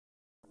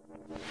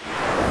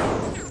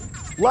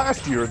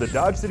Last year, the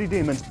Dodge City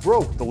Demons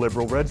broke the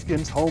Liberal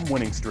Redskins' home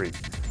winning streak.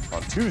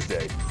 On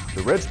Tuesday,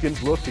 the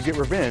Redskins looked to get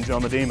revenge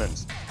on the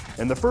Demons.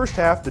 In the first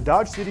half, the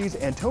Dodge City's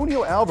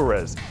Antonio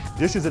Alvarez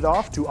dishes it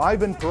off to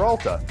Ivan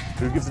Peralta,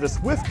 who gives it a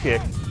swift kick,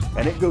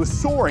 and it goes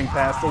soaring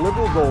past the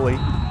Liberal goalie,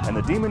 and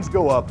the Demons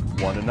go up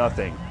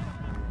 1-0.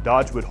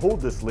 Dodge would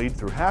hold this lead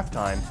through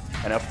halftime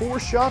and have 4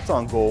 shots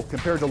on goal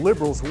compared to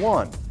Liberals'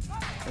 1.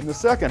 In the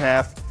second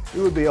half, it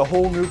would be a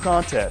whole new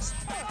contest.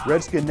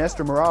 Redskin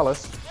Nestor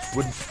Morales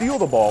would steal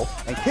the ball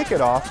and kick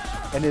it off,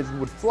 and it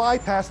would fly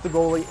past the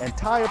goalie and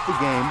tie up the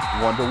game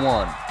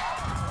 1-1.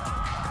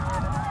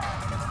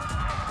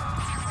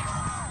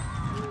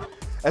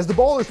 As the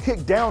ball is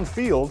kicked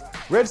downfield,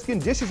 Redskin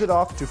dishes it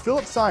off to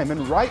Philip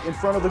Simon right in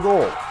front of the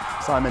goal.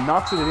 Simon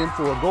knocks it in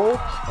for a goal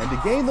and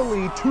to gain the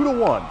lead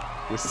 2-1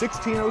 with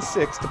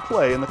 16:06 to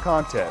play in the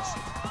contest.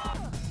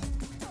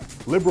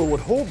 Liberal would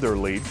hold their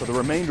lead for the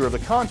remainder of the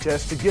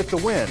contest to get the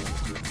win.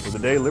 For the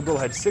day, Liberal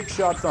had 6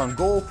 shots on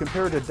goal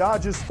compared to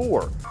Dodge's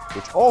 4,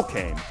 which all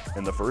came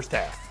in the first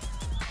half.